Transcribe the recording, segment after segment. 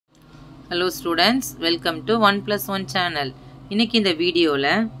Hello students, welcome to 1+1 channel. இன்னைக்கு இந்த வீடியோல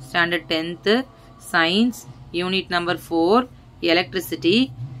standard 10th science unit number 4 electricity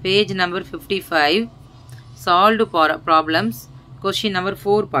page number 55 solved problems question number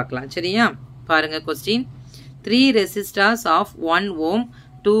 4 பார்க்கலாம். சரியா? பாருங்க question. 3 resistors of 1 ohm,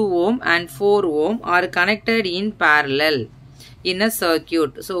 2 ohm and 4 ohm are connected in parallel in a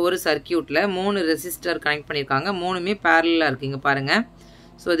circuit. So ஒரு circuitல 3 resistor connect பண்ணிருக்காங்க. மூணுமே parallel இருக்குங்க பாருங்க.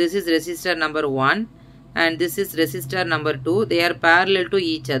 So this is resistor number 1 and this is resistor number 2. They are parallel to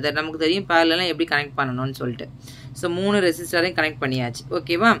each other. நமக்கு தெரியும் parallel எப்படி connect பண்ணனும்னு சொல்லிட்டு. So மூணு ரெசிஸ்டரையும் கனெக்ட் பண்ணியாச்சு.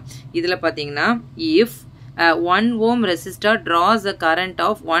 ஓகேவா? இதுல பாத்தீங்கன்னா if 1 ohm resistor draws a current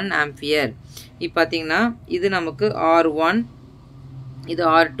of 1 ampere. இப்போ பாத்தீங்கன்னா இது நமக்கு R1, இது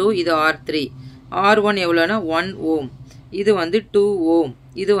R2, இது R3. R1 எவ்வளவுனா 1 ohm. இது வந்து 2 ohm.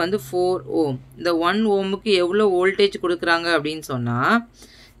 இது வந்து 4 ohm. இந்த 1 ohmக்கு எவ்வளவு வோல்டேஜ் கொடுக்கறாங்க அப்படினு சொன்னா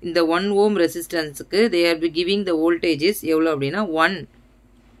இந்த 1 ohm ரெசிஸ்டன்ஸ்க்கு they are giving the voltages எவ்வளவு அப்படினா 1.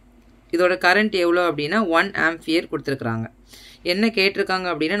 இதோட கரண்ட் எவ்வளவு அப்படினா 1 ஆம்பியர் கொடுத்திருக்காங்க. என்ன கேட்டிருக்காங்க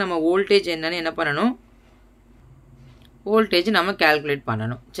அப்படினா நம்ம வோல்டேஜ் என்னன்னு என்ன பண்ணனும்? வோல்டேஜ் நம்ம கால்குலேட்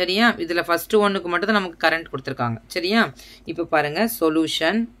பண்ணனும். சரியா? இதுல ஃபர்ஸ்ட் ஒன்னுக்கு மட்டும் தான் நமக்கு கரண்ட் கொடுத்திருக்காங்க. சரியா? இப்போ பாருங்க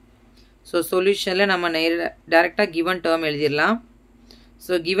சொல்யூஷன். So சொல்யூஷன்ல நம்ம டைரக்டா given term எழுதிரலாம்.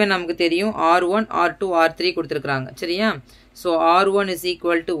 So given நமக்கு தெரியும் R1, R2, R3 கொடுத்திருக்காங்க. சரியா? So R1 is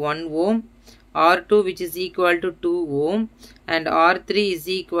equal to 1 ohm, R2 which is equal to 2 ohm and R3 is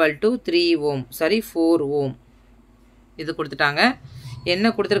equal to 3 ohm. Sorry 4 ohm. இது கொடுத்துட்டாங்க.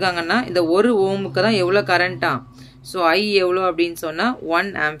 என்ன கொடுத்திருக்காங்கன்னா இந்த 1 ohmக்கு தான் எவ்வளவு கரண்டா? So I எவ்வளவு அப்படினு சொன்னா 1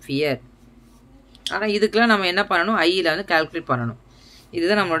 ampere. ஆனா இதுக்குலாம் நம்ம என்ன பண்ணனும்? I ல வந்து கால்குலேட் பண்ணனும்.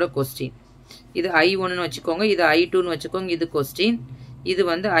 இதுதான் நம்மளோட क्वेश्चन. இது I1 னு வெச்சுக்கோங்க, இது I2 னு வெச்சுக்கோங்க, இது क्वेश्चन. இது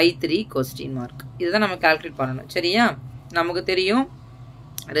வந்து I3 question mark. இதுதான் நம்ம கால்குலேட் பண்ணனும். சரியா? நமக்கு தெரியும்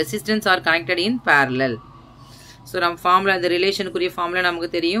resistance are connected in parallel. So நம்ம ஃபார்முலா இந்த ரிலேஷனுக்குரிய ஃபார்முலா நமக்கு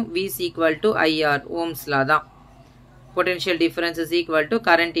தெரியும் V is equal to IR ohms law தான். Potential difference is equal to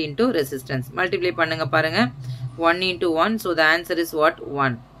current into resistance. Multiply பண்ணுங்க பாருங்க. 1 into 1. So the answer is what?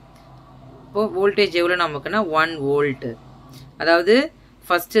 1. இப்போ voltage எவ்வளவு நமக்குனா 1 volt. அதாவது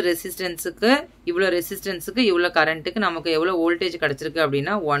ஃபர்ஸ்ட் ரெசிஸ்டன்ஸ்க்கு இவ்ளோ ரெசிஸ்டன்ஸ்க்கு இவ்ளோ கரண்ட்க்கு நமக்கு எவ்வளவு வோல்டேஜ் கிடைச்சிருக்கு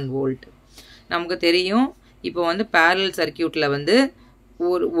அப்படினா 1 வோல்ட். நமக்கு தெரியும் இப்போ வந்து parallel சர்க்யூட்ல வந்து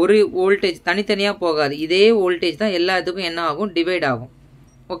ஒரு வோல்டேஜ் தனித்தனியா போகாது. இதே வோல்டேஜ் தான் எல்லாத்துக்கும் என்ன ஆகும்? டிவைட் ஆகும்.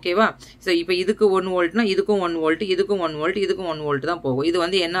 ஓகேவா? சோ இப்போ இதுக்கு 1 வோல்ட்னா இதுக்கும் 1 வோல்ட், இதுக்கும் 1 வோல்ட், இதுக்கும் 1 வோல்ட் தான் போகும். இது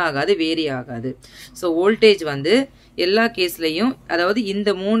வந்து என்ன ஆகாது? வேரி ஆகாது. சோ வோல்டேஜ் வந்து எல்லா கேஸ்லயும் அதாவது இந்த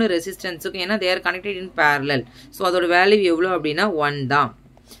மூணு ரெசிஸ்டன்ஸ்க்கு ஏனா they are connected in parallel. So அதோட வேல்யூ எவ்வளவு அப்படினா 1 தான்.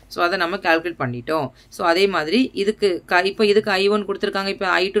 சோ அத நம்ம கால்குலேட் பண்ணிட்டோம். சோ அதே மாதிரி இதுக்கு இப்போ இதுக்கு I1 கொடுத்திருக்காங்க. இப்போ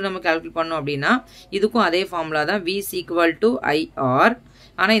I2 நம்ம கால்குலேட் பண்ணோம் அப்படினா இதுக்கும் அதே ஃபார்முலா தான் V is equal to IR.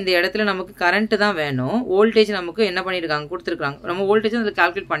 ஆனா இந்த இடத்துல நமக்கு கரண்ட் தான் வேணும். வோல்டேஜ் நமக்கு என்ன பண்ணிருக்காங்க? கொடுத்திருக்காங்க. நம்ம வோல்டேஜ் அதுல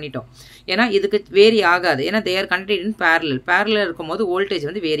கால்குலேட் பண்ணிட்டோம். ஏனா இதுக்கு வேரி ஆகாது. ஏனா they are connected in parallel. parallel இருக்கும்போது வோல்டேஜ்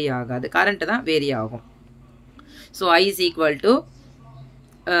வந்து வேரி ஆகாது. கரண்ட் தான் வேரி ஆகும். So I is equal to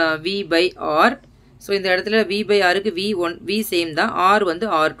V by R. So இந்த இடத்துல V by R க்கு V சேம் தான். R வந்து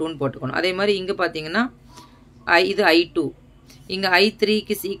R2 னு போட்டுக்கணும். அதே மாதிரி இங்க பாத்தீங்கன்னா இது I2. இங்க I3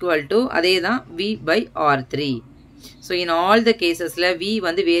 க்கு is equal to அதே தான் V by R3. So in all the casesல V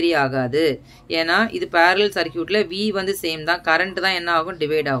வந்து வேரி ஆகாது. ஏனா இது parallel சர்க்யூட்ல V வந்து சேம் தான். கரண்ட் தான் என்ன ஆகும்?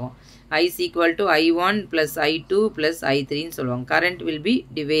 டிவைட் ஆகும். I is equal to I1 plus I2 plus I3 னு சொல்வாங்க. Current will be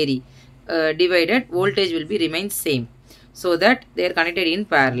divided, voltage will be remain same. So that they are connected in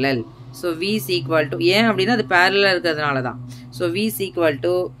parallel. So V is equal to ஏன் அப்படினா அது parallel இருக்கிறதுனால தான். So V is equal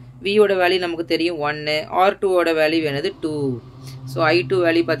to V ஓட value நமக்கு தெரியும் 1, R2 ஓட வேல்யூ என்னது 2. So I2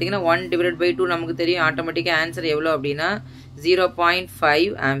 வேல்யூ பாத்தீங்கன்னா 1 divided by 2 நமக்கு தெரியும். ஆட்டோமேட்டிக்கா ஆன்சர் எவ்வளவு அப்படினா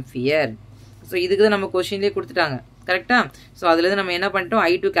 0.5 ஆம்பியர். So இதுக்கு தான் நம்ம क्वेश्चनலயே கொடுத்துட்டாங்க. கரெக்ட்டா? சோ அதுல இருந்து நம்ம என்ன பண்ணிட்டோம்?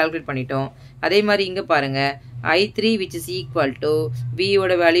 I2 கால்குலேட் பண்ணிட்டோம். அதே மாதிரி இங்க பாருங்க I3 which is equal to V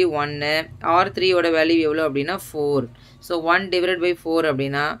ஓட வேல்யூ 1, R3 ஓட வேல்யூ எவ்வளவு அப்படினா 4. So 1 divided by 4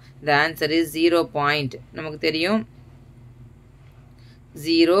 அப்படினா the answer is 0. நமக்கு தெரியும்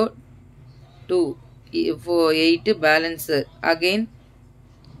 0 2 8 பேலன்ஸ் again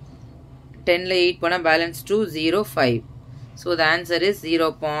 10 ல 8 போனா balance 2 0 5. So the answer is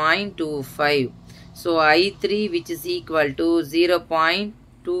 0.25. So I3 which is equal to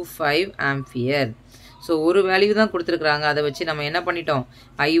 0.25 ampere. So ஒரு வேல்யூ தான் கொடுத்திருக்காங்க. அத வச்சு நம்ம என்ன பண்ணிட்டோம்?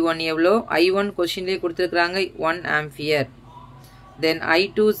 I1 எவ்வளோ? I1 क्वेश्चनலயே கொடுத்திருக்காங்க 1 ampere. Then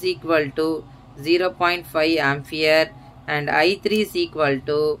I2 is equal to 0.5 ampere and I3 is equal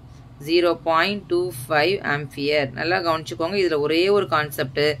to 0.25 ampere. நல்லா கவனிச்சுக்கோங்க. இதுல ஒரே ஒரு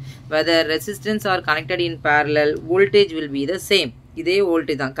concept whether resistance are connected in parallel voltage will be the same. இதே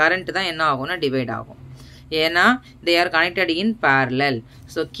வோல்டேஜ் தான், கரண்ட் தான் என்ன ஆகும்னா டிவைட் ஆகும். ஏன்னா they are connected in parallel.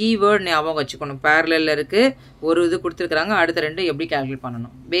 So keyword ஞாபகம் வச்சுக்கணும். பேரலல்ல இருக்கு, ஒரு இது கொடுத்துருக்குறாங்க, அடுத்த ரெண்டு எப்படி கால்குலேட்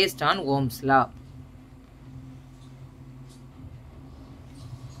பண்ணணும் based on Ohm's law.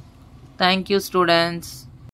 Thank you students.